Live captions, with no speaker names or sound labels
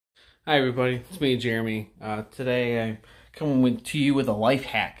Hi everybody, it's me, Jeremy. Today I'm coming to you with a life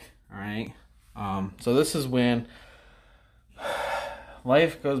hack. All right. So this is when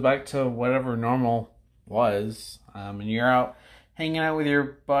life goes back to whatever normal was, and you're out hanging out with your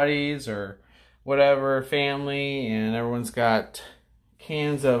buddies or whatever, family, and everyone's got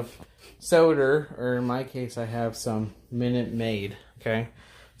cans of soda, or in my case, I have some Minute Maid. Okay.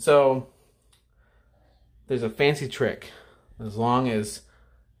 So there's a fancy trick. As long as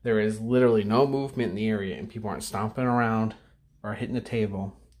there is literally no movement in the area and people aren't stomping around or hitting the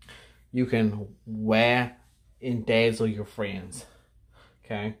table, you can wah and dazzle your friends.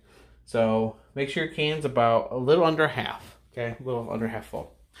 Okay? So make sure your can's about a little under half. Okay? A little under half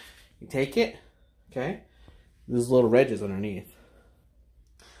full. You take it, okay? There's little wedges underneath.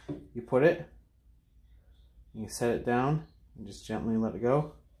 You put it, you set it down, and just gently let it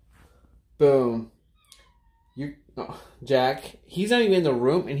go. Boom. Jack, he's not even in the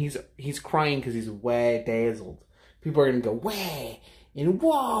room, and he's crying because he's way dazzled. People are gonna go way and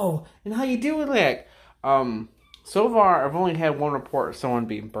whoa and how you doing, that? So far I've only had one report of someone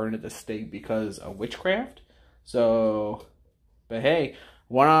being burned at the stake because of witchcraft. So, but hey,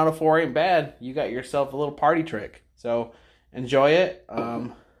 1 out of 4 ain't bad. You got yourself a little party trick. So enjoy it,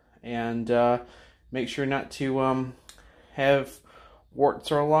 and make sure not to have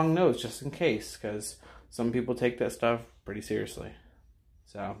warts or a long nose just in case, because some people take that stuff pretty seriously.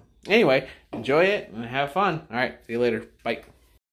 So, anyway, enjoy it and have fun. All right, see you later. Bye.